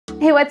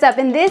Hey, what's up?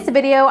 In this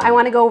video, I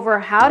want to go over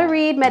how to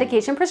read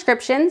medication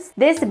prescriptions.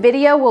 This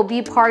video will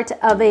be part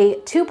of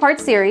a two-part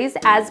series.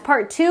 As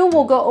part two,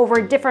 we'll go over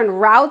different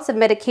routes of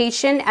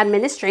medication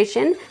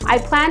administration. I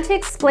plan to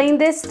explain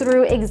this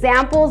through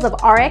examples of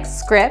RX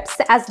scripts,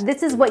 as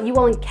this is what you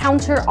will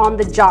encounter on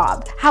the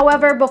job.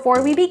 However,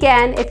 before we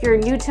begin, if you're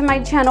new to my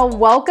channel,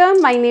 welcome.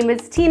 My name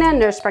is Tina,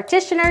 nurse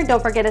practitioner.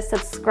 Don't forget to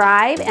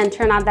subscribe and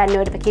turn on that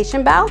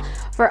notification bell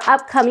for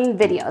upcoming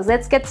videos.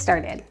 Let's get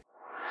started.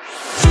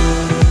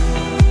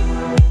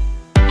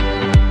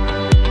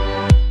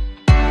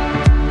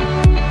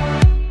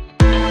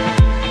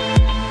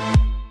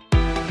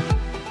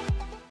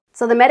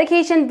 So the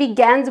medication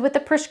begins with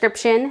the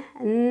prescription.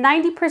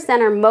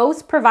 90% or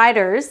most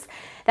providers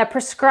that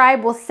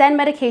prescribe will send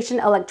medication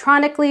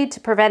electronically to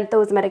prevent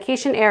those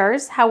medication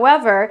errors.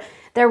 However,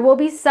 there will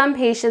be some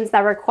patients that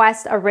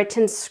request a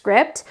written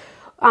script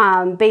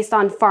based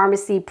on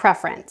pharmacy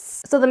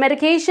preference. So the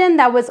medication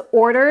that was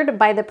ordered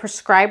by the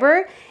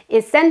prescriber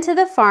is sent to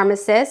the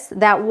pharmacist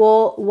that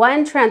will,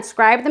 one,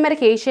 transcribe the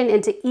medication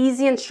into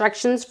easy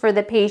instructions for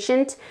the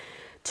patient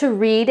to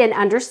read and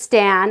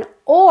understand.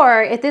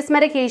 Or if this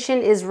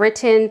medication is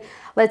written,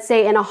 let's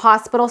say in a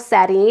hospital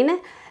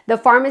setting, the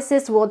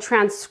pharmacist will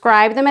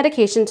transcribe the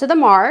medication to the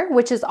MAR,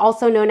 which is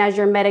also known as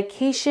your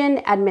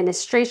medication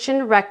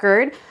administration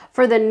record,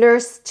 for the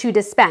nurse to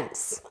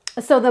dispense.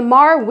 So the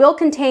MAR will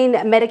contain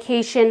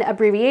medication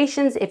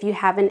abbreviations if you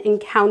haven't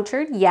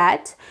encountered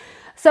yet.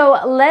 So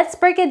let's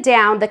break it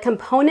down, the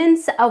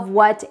components of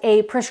what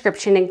a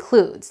prescription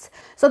includes.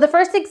 So the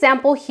first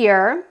example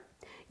here,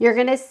 you're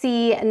gonna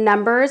see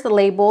numbers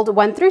labeled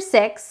 1 through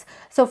 6.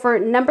 So for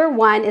number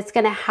 1, it's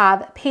gonna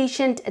have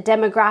patient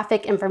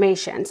demographic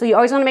information. So you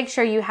always wanna make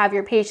sure you have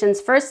your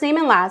patient's first name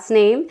and last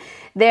name,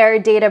 their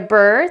date of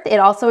birth. It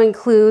also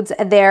includes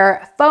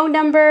their phone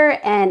number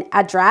and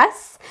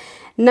address.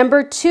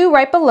 Number 2,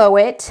 right below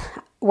it,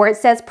 where it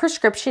says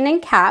prescription in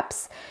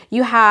caps,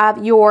 you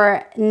have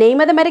your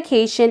name of the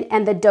medication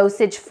and the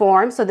dosage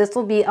form. So this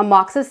will be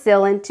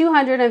amoxicillin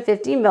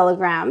 250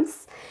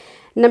 milligrams.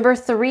 Number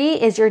 3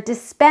 is your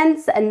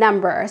dispense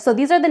number. So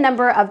these are the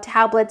number of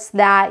tablets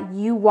that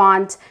you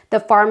want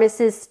the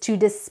pharmacist to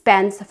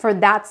dispense for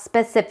that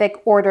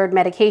specific ordered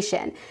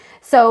medication.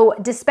 So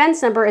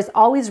dispense number is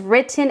always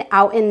written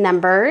out in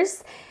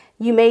numbers.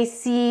 You may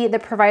see the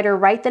provider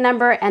write the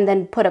number and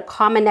then put a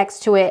comma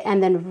next to it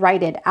and then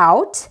write it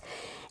out.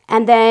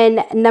 And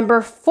then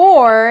number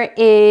 4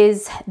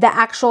 is the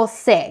actual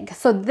SIG.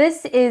 So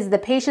this is the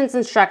patient's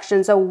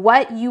instructions, so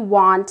what you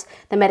want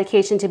the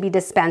medication to be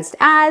dispensed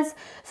as.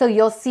 So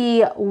you'll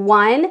see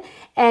 1,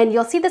 and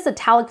you'll see this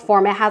italic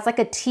form. It has like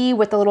a T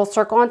with a little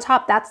circle on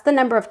top. That's the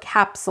number of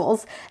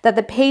capsules that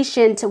the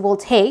patient will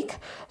take.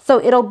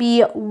 So it'll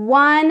be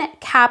 1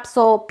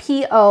 capsule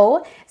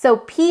PO. So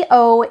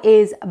PO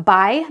is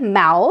by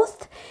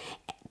mouth.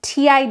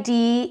 TID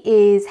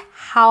is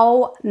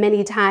how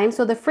many times,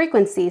 so the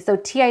frequency. So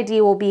TID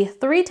will be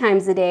 3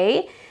 times a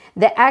day.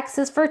 The X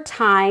is for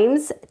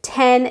times,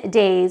 10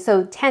 days.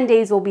 So 10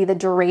 days will be the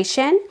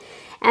duration.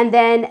 And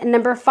then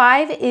number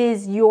 5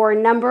 is your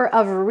number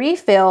of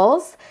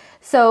refills.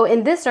 So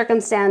in this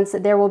circumstance,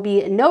 there will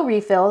be no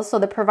refills. So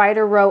the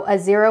provider wrote a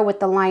 0 with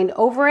the line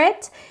over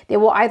it. They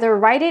will either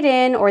write it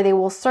in or they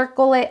will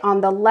circle it on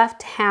the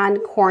left-hand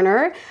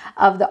corner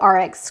of the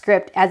RX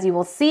script, as you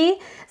will see.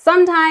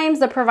 Sometimes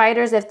the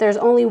providers, if there's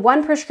only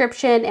one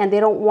prescription and they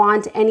don't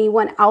want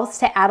anyone else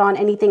to add on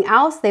anything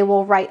else, they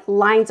will write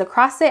lines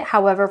across it.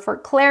 However, for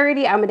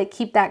clarity, I'm going to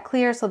keep that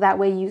clear so that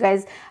way you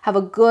guys have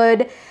a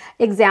good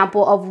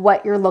example of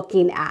what you're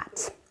looking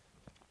at.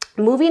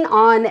 Moving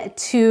on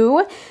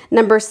to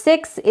number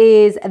 6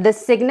 is the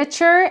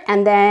signature,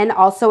 and then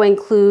also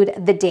include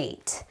the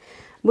date.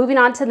 Moving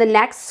on to the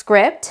next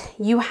script,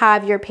 you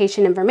have your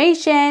patient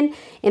information.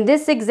 In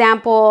this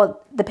example,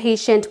 the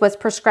patient was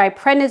prescribed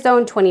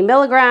Prednisone 20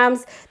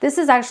 milligrams. This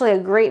is actually a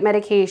great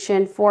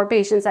medication for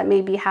patients that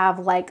maybe have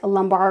like a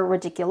lumbar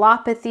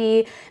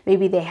radiculopathy.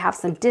 Maybe they have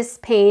some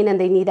disc pain and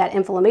they need that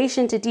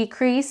inflammation to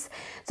decrease.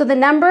 So the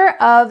number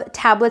of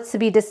tablets to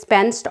be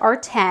dispensed are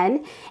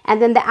 10.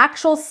 And then the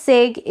actual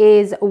SIG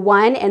is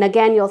 1. And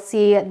again, you'll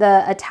see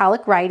the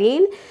italic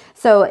writing.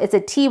 So it's a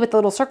T with a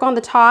little circle on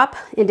the top,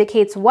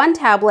 indicates 1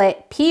 tablet.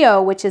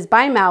 PO, which is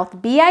by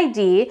mouth.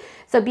 BID,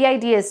 so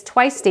BID is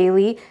twice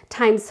daily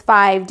times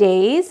 5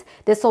 days.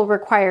 This will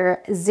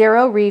require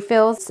 0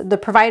 refills, the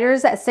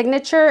provider's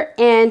signature,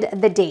 and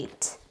the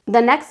date.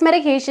 The next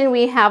medication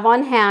we have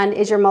on hand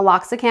is your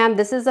Meloxicam.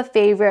 This is a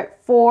favorite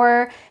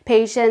for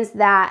patients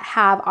that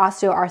have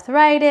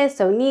osteoarthritis,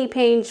 so knee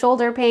pain,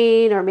 shoulder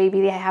pain, or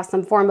maybe they have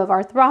some form of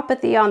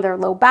arthropathy on their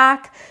low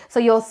back. So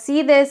you'll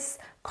see this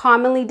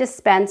commonly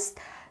dispensed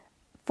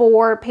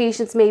for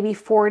patients maybe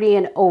 40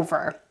 and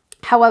over.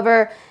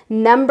 However,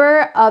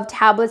 number of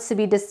tablets to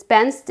be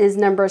dispensed is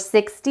number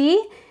 60.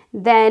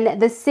 Then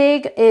the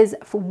SIG is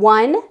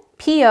 1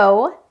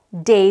 PO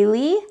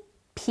daily,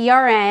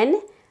 PRN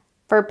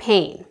for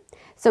pain.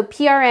 So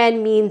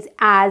PRN means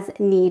as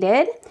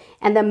needed.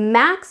 And the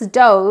max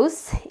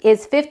dose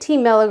is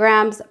 15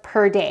 milligrams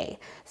per day.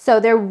 So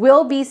there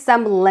will be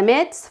some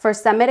limits for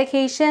some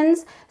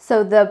medications,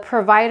 so the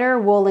provider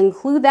will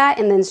include that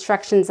in the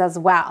instructions as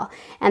well.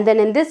 And then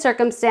in this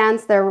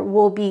circumstance, there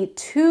will be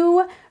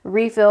 2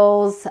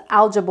 refills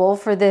eligible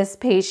for this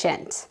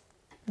patient.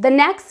 The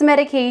next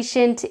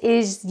medication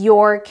is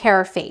your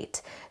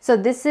Keraphate. So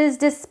this is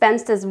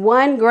dispensed as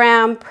 1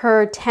 gram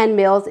per 10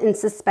 mils in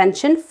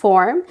suspension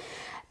form.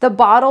 The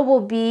bottle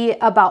will be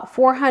about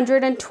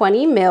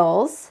 420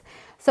 mils.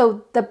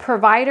 So the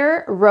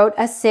provider wrote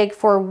a SIG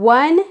for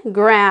 1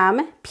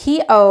 gram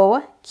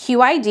PO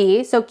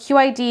QID. So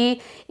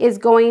QID is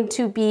going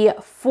to be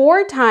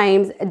 4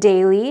 times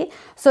daily.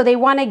 So they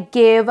want to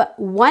give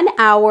 1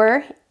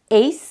 hour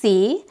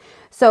AC,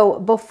 so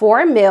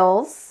before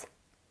meals,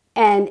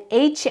 and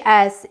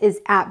HS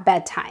is at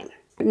bedtime.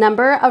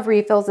 Number of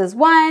refills is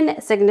 1,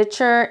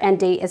 signature and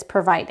date is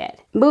provided.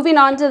 Moving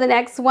on to the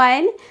next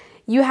one,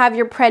 you have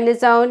your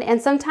prednisone,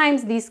 and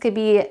sometimes these could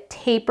be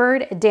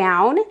tapered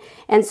down,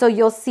 and so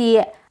you'll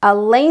see a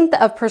length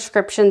of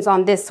prescriptions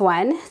on this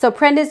one. So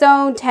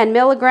prednisone 10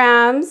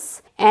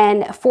 milligrams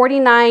and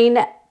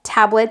 49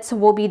 tablets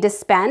will be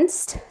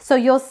dispensed. So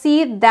you'll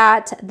see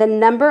that the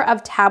number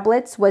of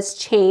tablets was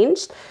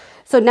changed.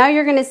 So now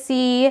you're going to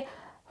see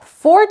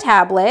 4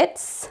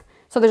 tablets.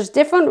 So there's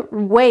different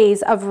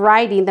ways of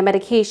writing the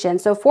medication.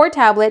 So 4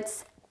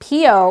 tablets,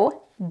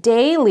 PO,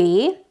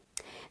 daily.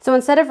 So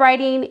instead of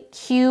writing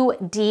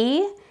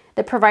QD,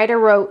 the provider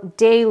wrote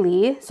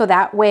daily. So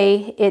that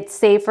way it's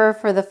safer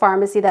for the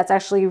pharmacy that's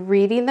actually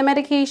reading the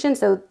medication.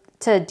 So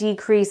to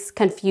decrease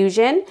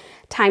confusion,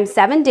 times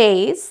 7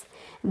 days.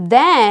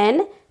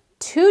 Then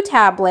 2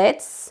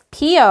 tablets,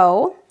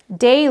 PO,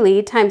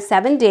 daily times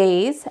 7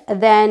 days.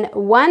 Then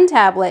 1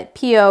 tablet,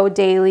 PO,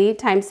 daily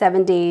times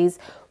 7 days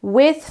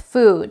with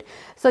food.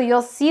 So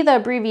you'll see the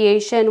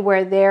abbreviation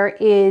where there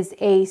is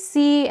a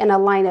C and a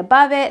line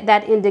above it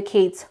that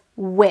indicates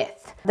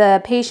with.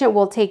 The patient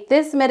will take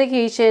this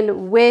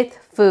medication with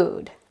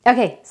food.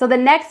 Okay, so the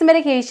next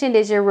medication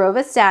is your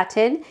Rova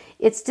Statin.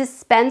 It's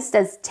dispensed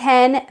as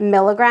 10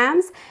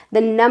 milligrams. The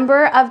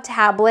number of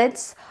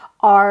tablets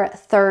are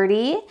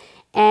 30,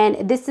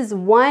 and this is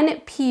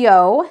 1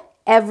 PO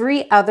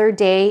every other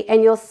day,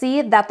 and you'll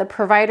see that the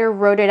provider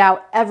wrote it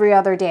out every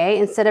other day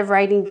instead of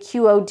writing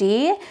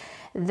QOD.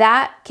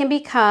 That can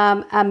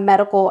become a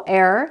medical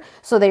error,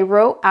 so they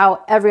wrote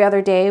out every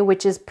other day,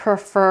 which is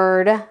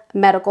preferred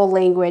medical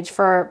language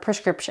for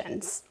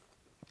prescriptions.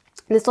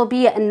 This will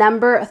be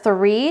number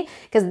 3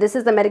 because this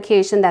is the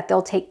medication that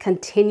they'll take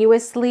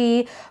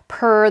continuously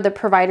per the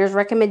provider's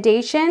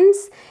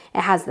recommendations.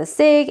 It has the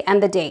SIG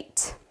and the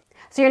date.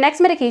 So your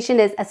next medication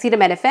is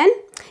Acetaminophen.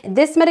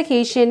 This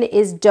medication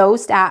is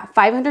dosed at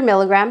 500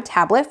 milligram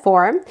tablet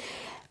form.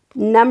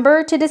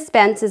 Number to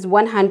dispense is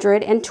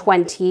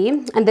 120,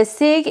 and the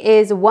SIG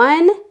is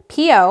 1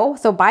 PO,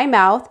 so by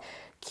mouth,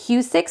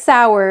 Q6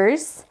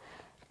 hours,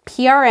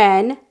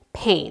 PRN,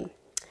 pain.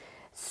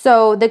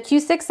 So the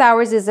Q6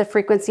 hours is the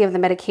frequency of the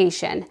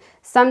medication.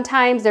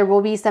 Sometimes there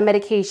will be some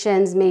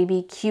medications,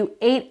 maybe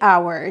Q8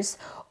 hours,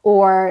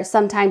 or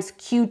sometimes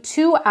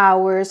Q2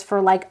 hours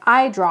for like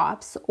eye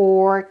drops,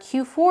 or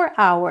Q4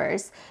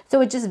 hours.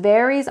 So it just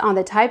varies on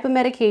the type of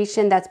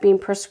medication that's being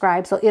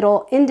prescribed, so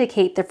it'll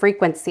indicate the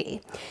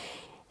frequency.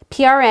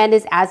 PRN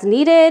is as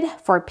needed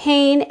for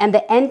pain, and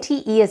the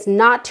NTE is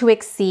not to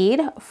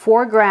exceed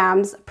 4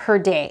 grams per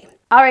day.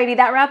 Alrighty,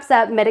 that wraps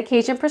up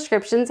medication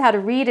prescriptions, how to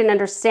read and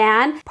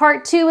understand.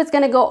 Part 2 is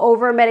going to go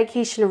over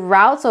medication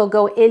routes, so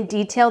go in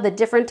detail the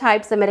different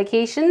types of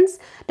medications.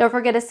 Don't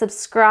forget to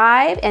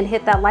subscribe and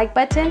hit that like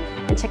button,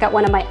 and check out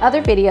one of my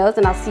other videos,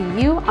 and I'll see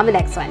you on the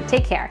next one.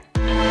 Take care.